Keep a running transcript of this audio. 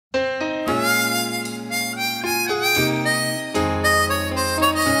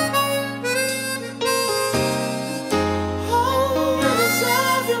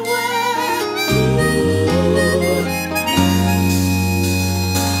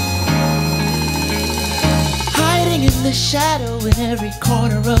Living in the shadow in every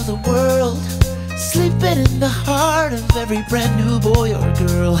corner of the world, sleeping in the heart of every brand new boy or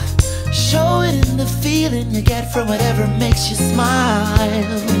girl. Show it in the feeling you get from whatever makes you smile.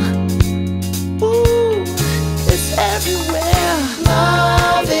 Ooh, it's everywhere.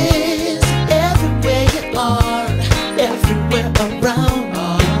 Love is everywhere you are, everywhere around,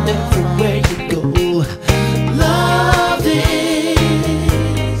 everywhere you go. Love is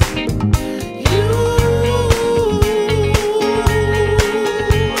you.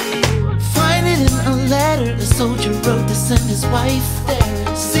 Find it in a letter a soldier wrote to send his wife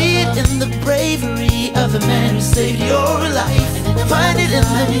there. See it in the bravery of a man who saved your life. Find it in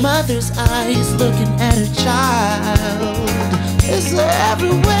the mother's eyes looking at her child. It's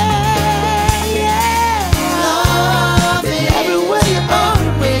everywhere, yeah. Love is everywhere you are,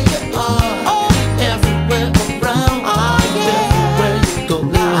 everywhere you are, everywhere around, everywhere you go.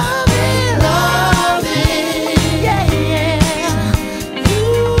 Love is, yeah, yeah. You.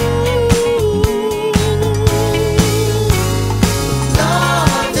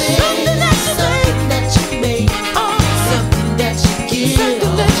 Love is something that you make, something that you give,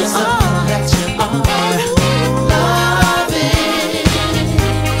 something that you are. Love is,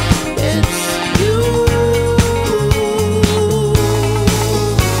 it's you.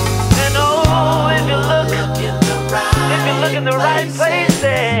 And oh, if you look in the right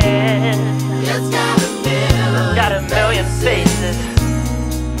places, it's got a million faces,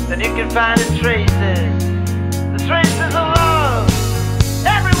 then you can find a trace